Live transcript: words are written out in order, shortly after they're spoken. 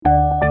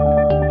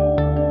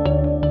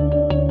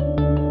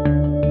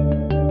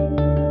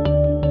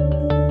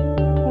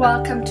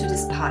Welcome to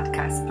this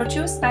podcast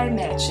produced by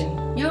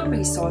Imagine, your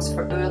resource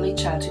for early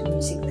childhood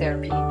music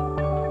therapy.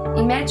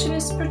 Imagine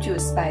is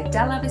produced by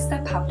Della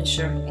Vista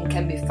Publisher and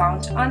can be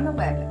found on the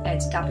web at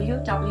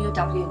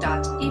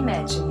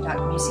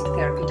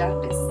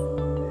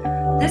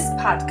www.imagine.musictherapy.biz. This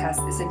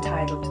podcast is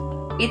entitled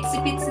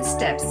Itsy Bitsy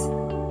Steps,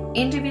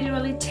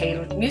 Individually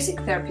Tailored Music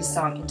Therapy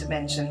Song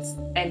Interventions,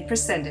 and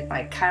presented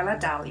by Kyla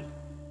Daly.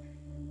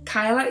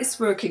 Kyla is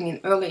working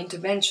in early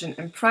intervention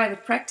and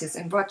private practice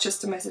in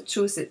Rochester,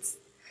 Massachusetts.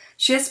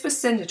 She has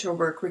presented her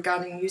work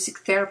regarding music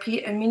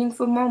therapy and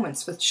meaningful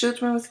moments with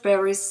children with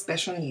various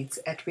special needs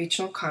at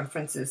regional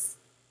conferences.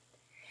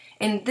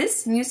 In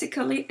this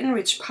musically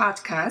enriched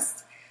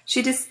podcast,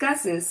 she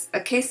discusses a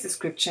case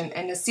description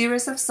and a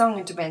series of song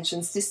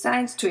interventions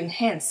designed to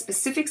enhance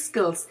specific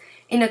skills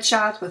in a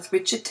child with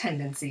rigid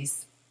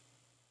tendencies.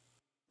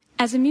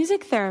 As a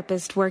music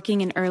therapist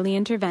working in early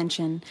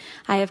intervention,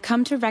 I have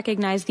come to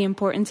recognize the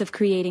importance of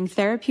creating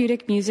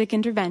therapeutic music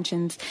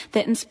interventions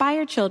that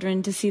inspire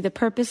children to see the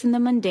purpose in the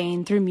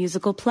mundane through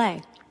musical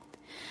play.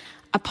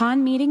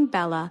 Upon meeting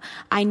Bella,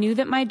 I knew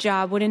that my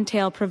job would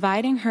entail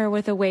providing her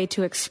with a way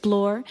to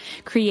explore,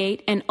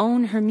 create, and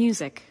own her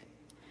music.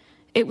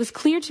 It was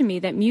clear to me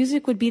that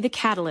music would be the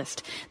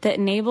catalyst that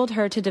enabled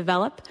her to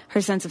develop her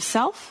sense of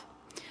self,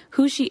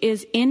 who she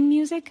is in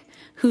music,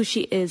 who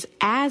she is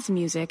as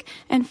music,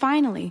 and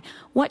finally,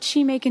 what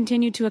she may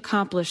continue to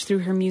accomplish through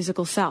her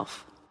musical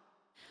self.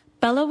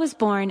 Bella was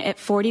born at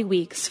 40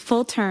 weeks,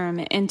 full term,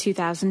 in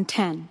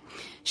 2010.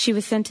 She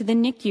was sent to the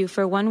NICU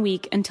for 1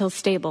 week until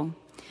stable.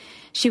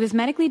 She was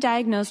medically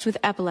diagnosed with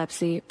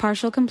epilepsy,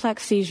 partial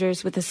complex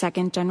seizures with a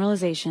second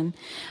generalization,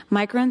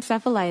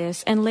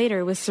 microencephalitis, and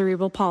later with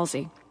cerebral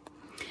palsy.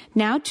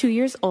 Now 2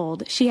 years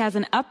old, she has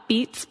an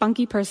upbeat,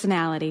 spunky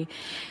personality.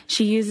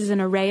 She uses an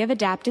array of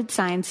adapted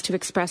signs to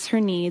express her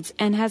needs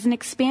and has an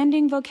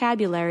expanding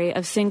vocabulary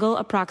of single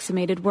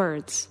approximated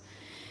words.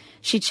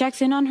 She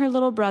checks in on her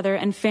little brother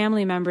and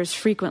family members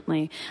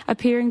frequently,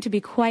 appearing to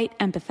be quite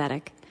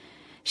empathetic.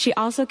 She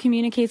also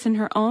communicates in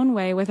her own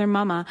way with her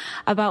mama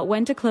about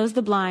when to close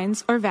the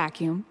blinds or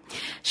vacuum.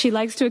 She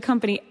likes to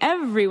accompany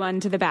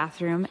everyone to the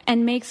bathroom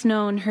and makes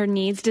known her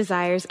needs,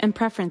 desires, and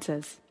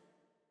preferences.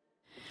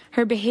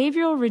 Her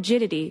behavioral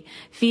rigidity,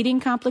 feeding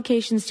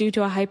complications due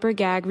to a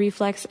hypergag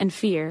reflex and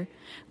fear,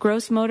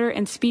 gross motor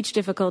and speech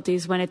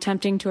difficulties when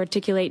attempting to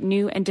articulate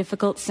new and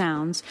difficult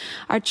sounds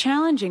are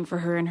challenging for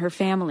her and her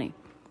family.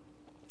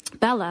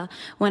 Bella,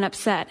 when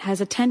upset, has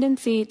a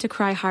tendency to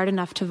cry hard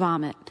enough to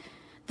vomit.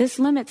 This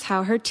limits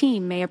how her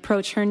team may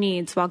approach her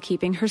needs while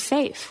keeping her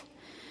safe.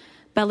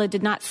 Bella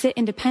did not sit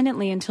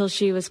independently until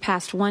she was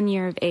past 1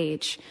 year of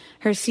age.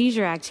 Her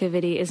seizure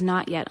activity is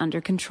not yet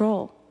under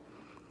control.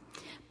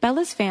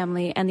 Bella's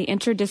family and the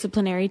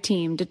interdisciplinary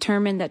team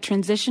determined that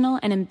transitional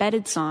and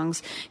embedded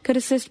songs could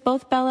assist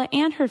both Bella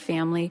and her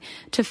family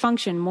to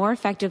function more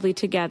effectively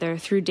together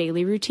through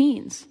daily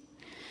routines.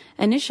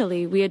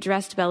 Initially, we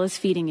addressed Bella's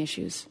feeding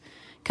issues.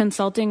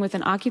 Consulting with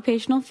an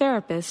occupational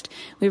therapist,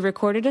 we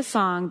recorded a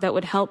song that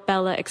would help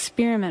Bella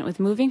experiment with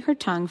moving her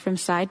tongue from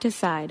side to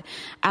side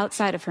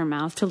outside of her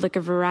mouth to lick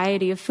a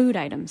variety of food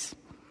items.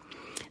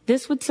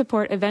 This would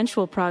support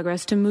eventual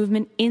progress to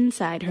movement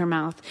inside her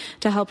mouth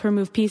to help her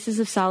move pieces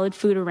of solid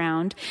food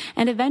around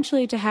and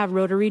eventually to have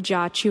rotary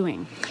jaw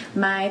chewing.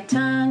 My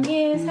tongue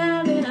is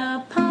having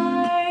a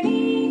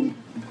party.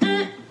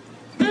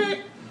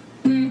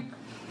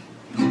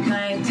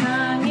 My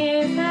tongue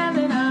is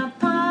having a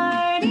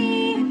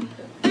party.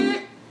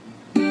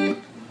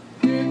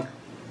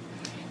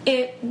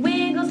 It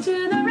wiggles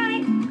to the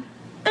right.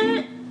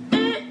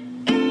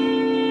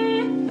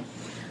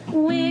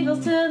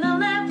 Wiggles to the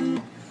left.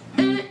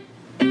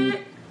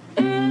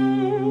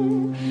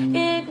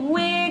 It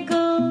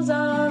wiggles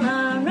all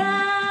around.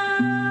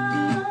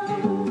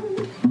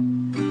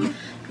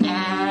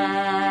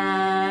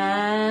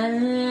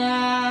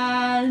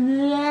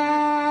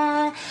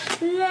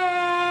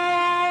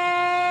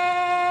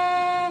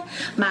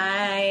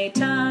 My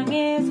tongue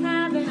is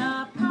having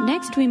a party.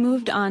 Next, we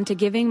moved on to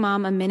giving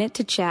Mom a minute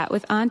to chat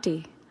with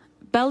Auntie.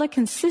 Bella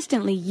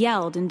consistently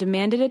yelled and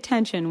demanded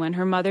attention when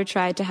her mother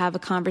tried to have a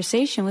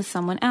conversation with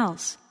someone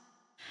else.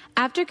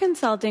 After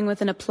consulting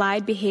with an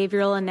applied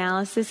behavioral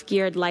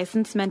analysis-geared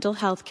licensed mental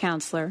health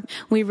counselor,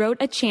 we wrote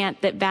a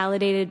chant that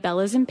validated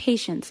Bella's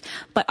impatience,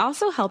 but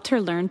also helped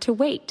her learn to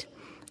wait.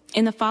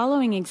 In the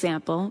following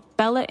example,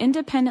 Bella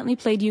independently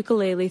played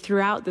ukulele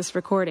throughout this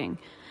recording.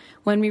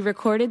 When we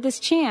recorded this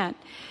chant,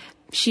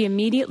 she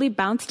immediately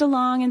bounced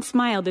along and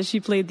smiled as she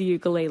played the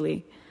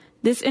ukulele.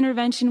 This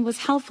intervention was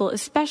helpful,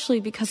 especially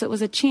because it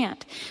was a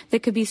chant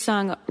that could be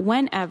sung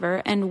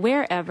whenever and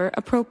wherever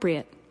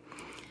appropriate.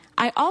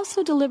 I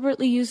also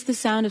deliberately used the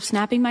sound of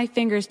snapping my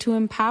fingers to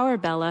empower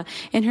Bella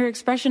in her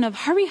expression of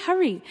hurry,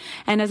 hurry,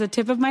 and as a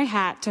tip of my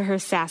hat to her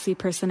sassy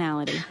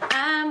personality.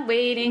 I'm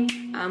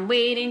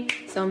waiting,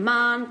 so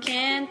Mom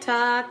can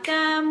talk.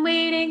 I'm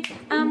waiting,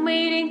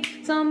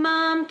 so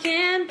Mom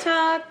can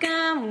talk.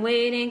 I'm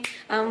waiting,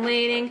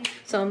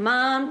 so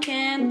Mom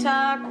can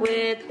talk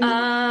with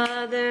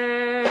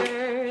others.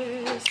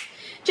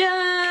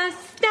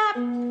 Just stop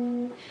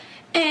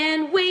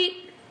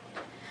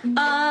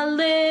a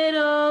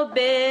little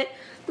bit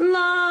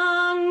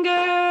longer.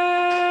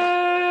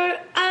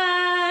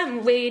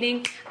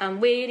 I'm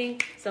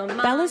waiting. So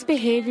Bella's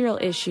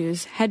behavioral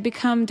issues had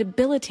become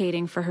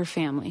debilitating for her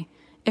family.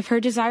 If her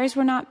desires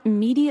were not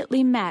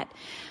immediately met,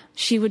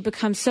 she would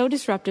become so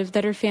disruptive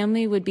that her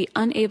family would be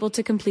unable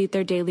to complete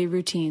their daily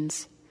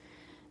routines.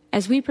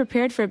 As we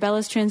prepared for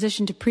Bella's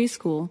transition to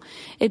preschool,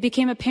 it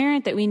became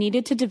apparent that we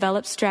needed to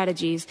develop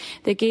strategies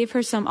that gave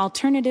her some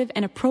alternative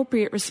and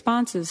appropriate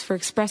responses for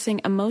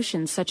expressing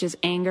emotions such as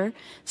anger,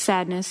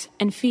 sadness,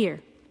 and fear.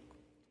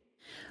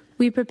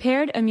 We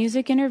prepared a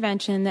music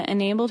intervention that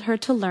enabled her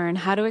to learn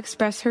how to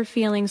express her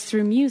feelings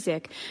through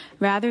music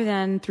rather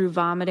than through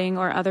vomiting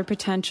or other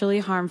potentially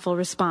harmful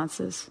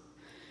responses.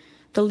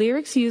 The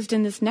lyrics used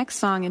in this next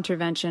song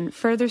intervention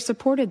further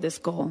supported this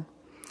goal.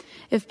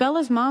 If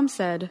Bella's mom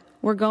said,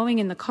 "We're going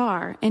in the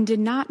car," and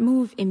did not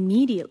move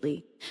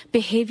immediately,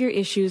 behavior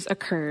issues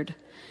occurred.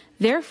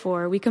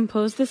 Therefore, we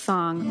composed the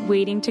song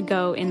 "Waiting to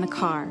Go in the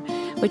Car,"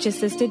 which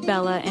assisted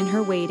Bella in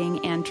her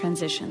waiting and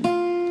transition.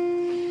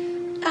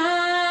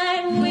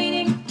 I'm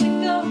waiting to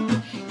go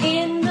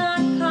in the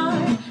car,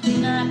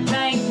 not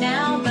right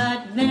now,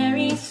 but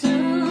very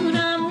soon.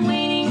 I'm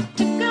waiting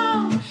to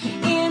go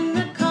in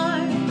the car,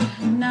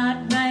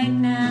 not right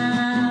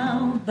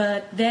now,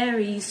 but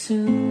very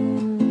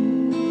soon.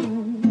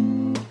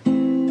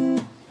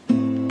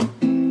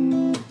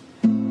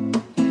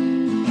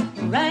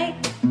 Right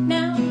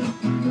now,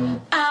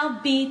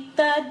 I'll beat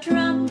the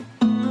drum.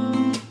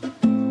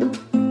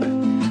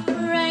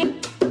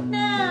 Right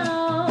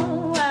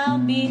now, I'll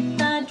beat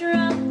the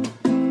drum.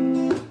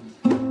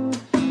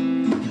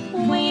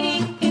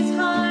 Waiting is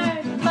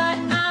hard, but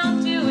I'll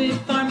do it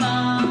for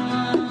Mom.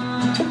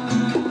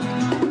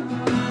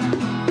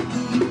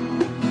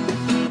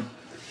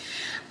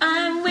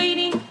 I'm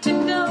waiting to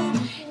go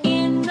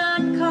in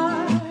the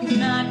car,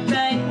 not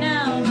right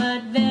now,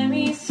 but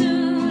very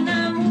soon.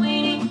 I'm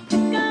waiting to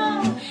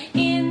go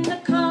in the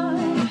car,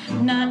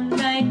 not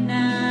right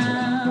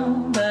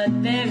now, but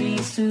very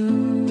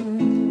soon.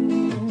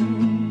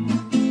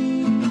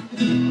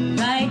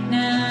 Right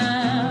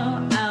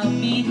now, I'll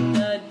beat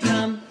the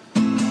drum.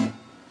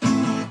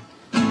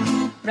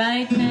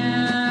 Right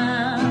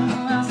now,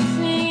 I'll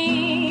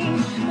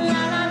sing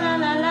la la la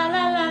la la la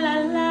la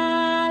la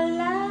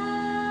la.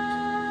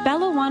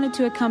 Bella wanted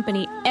to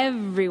accompany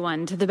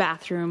everyone to the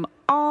bathroom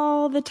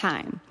all the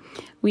time.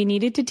 We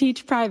needed to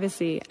teach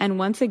privacy and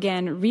once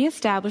again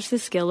reestablish the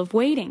skill of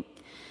waiting.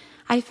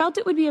 I felt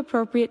it would be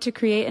appropriate to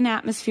create an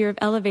atmosphere of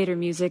elevator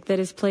music that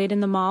is played in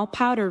the mall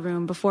powder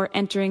room before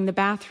entering the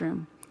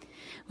bathroom.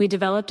 We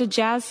developed a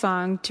jazz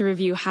song to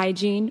review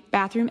hygiene,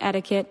 bathroom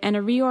etiquette, and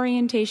a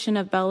reorientation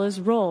of Bella's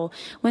role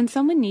when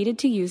someone needed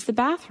to use the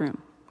bathroom.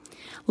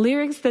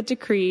 Lyrics that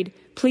decreed,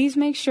 "Please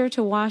make sure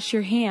to wash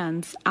your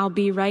hands, I'll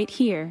be right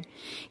here,"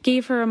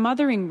 gave her a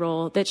mothering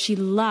role that she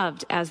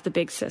loved as the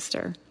big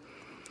sister.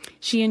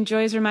 She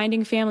enjoys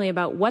reminding family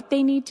about what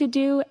they need to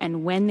do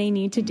and when they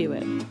need to do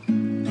it.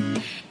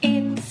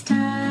 It's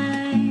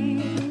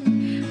time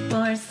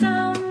for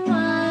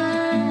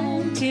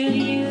someone to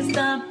use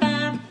the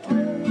bathroom.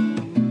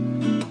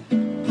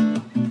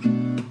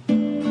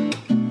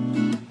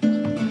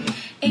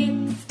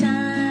 It's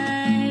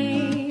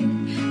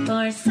time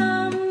for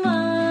someone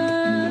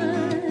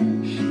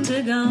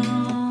to go.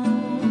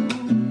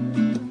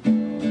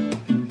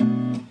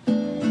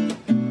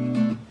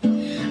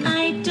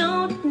 I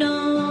don't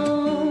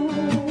know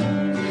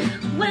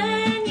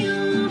when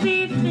you'll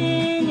be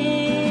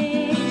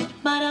finished,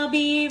 but I'll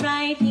be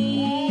right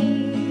here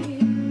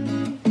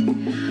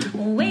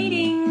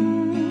waiting.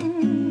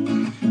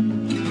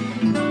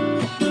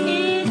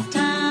 It's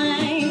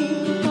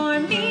time for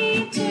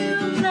me to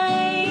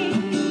play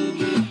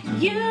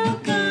ukulele.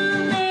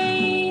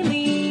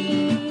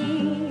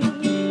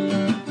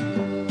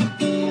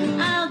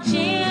 I'll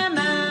jam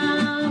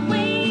out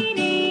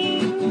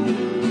waiting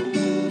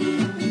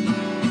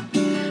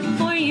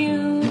for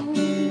you,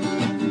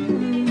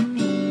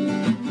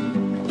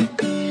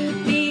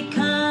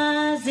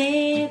 because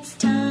it's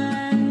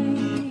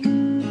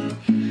time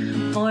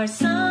for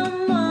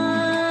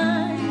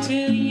someone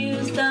to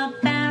use the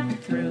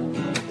bathroom.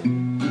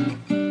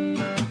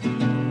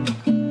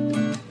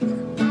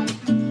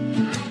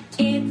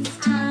 It's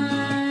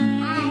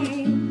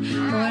time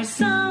for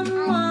someone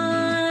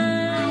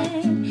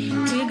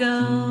to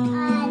go.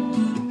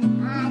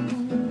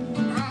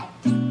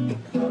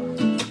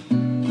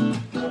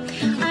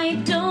 I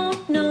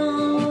don't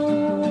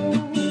know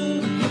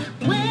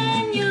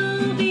when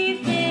you'll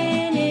be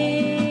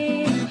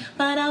finished,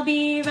 but I'll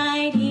be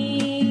right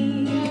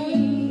here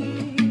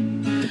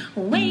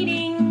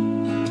waiting.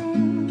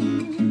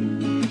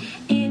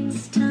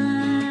 It's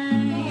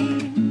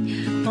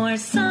time for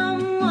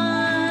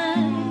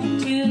someone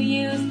to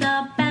use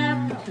the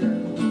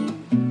bathroom.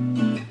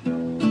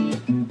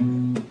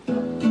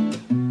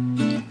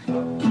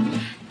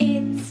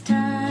 It's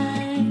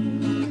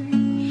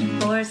time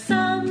for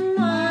someone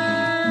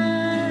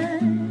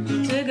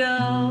to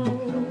go.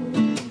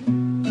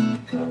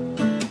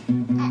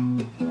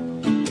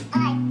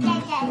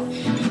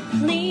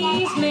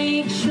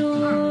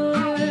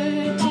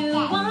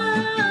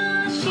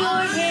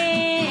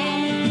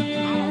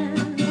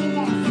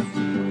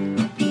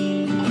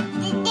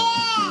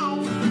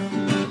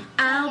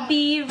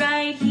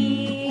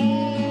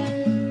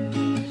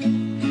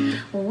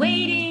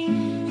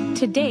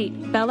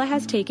 Bella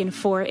has taken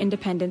 4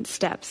 independent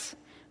steps.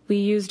 We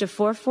used a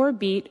 4/4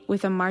 beat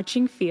with a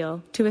marching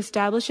feel to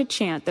establish a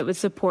chant that would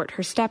support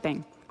her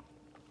stepping.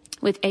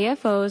 With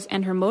AFOs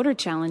and her motor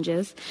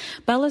challenges,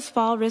 Bella's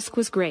fall risk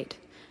was great.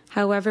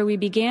 However, we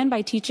began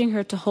by teaching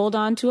her to hold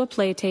on to a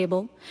play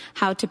table,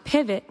 how to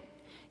pivot,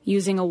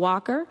 using a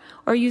walker,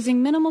 or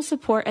using minimal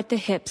support at the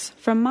hips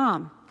from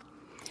mom.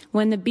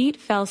 When the beat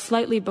fell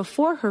slightly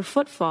before her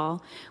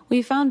footfall,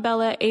 we found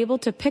Bella able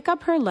to pick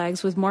up her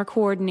legs with more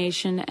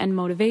coordination and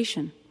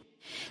motivation.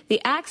 The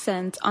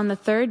accents on the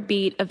 3rd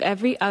beat of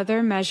every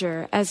other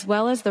measure, as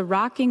well as the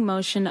rocking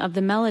motion of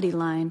the melody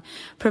line,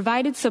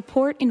 provided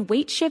support in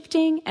weight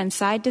shifting and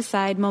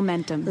side-to-side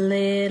momentum.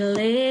 Little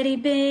itty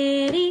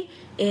bitty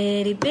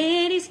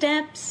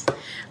steps.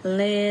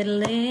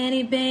 Little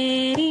itty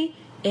bitty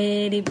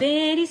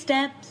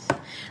steps.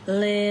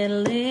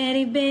 Little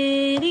itty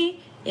bitty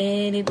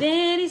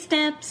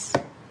steps.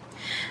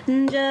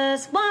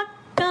 Just walk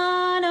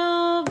on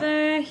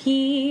over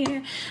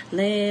here.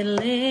 Little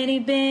itty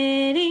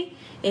bitty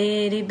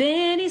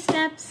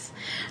steps.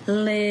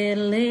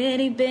 Little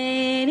itty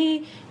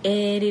bitty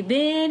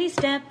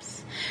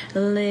steps.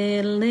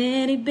 Little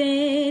itty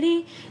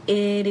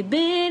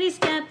bitty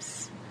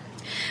steps.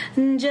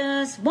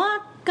 Just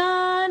walk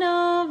on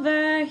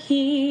over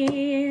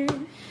here.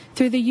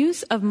 Through the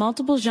use of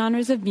multiple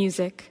genres of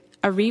music,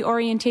 a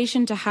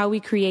reorientation to how we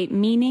create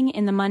meaning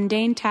in the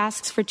mundane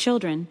tasks for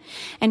children,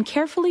 and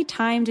carefully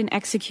timed and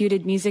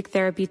executed music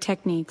therapy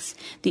techniques,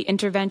 the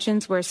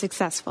interventions were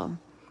successful.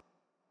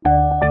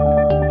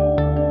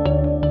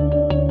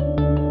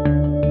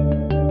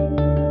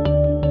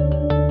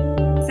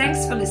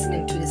 Thanks for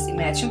listening to this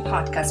Imagine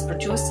podcast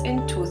produced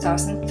in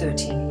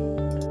 2013.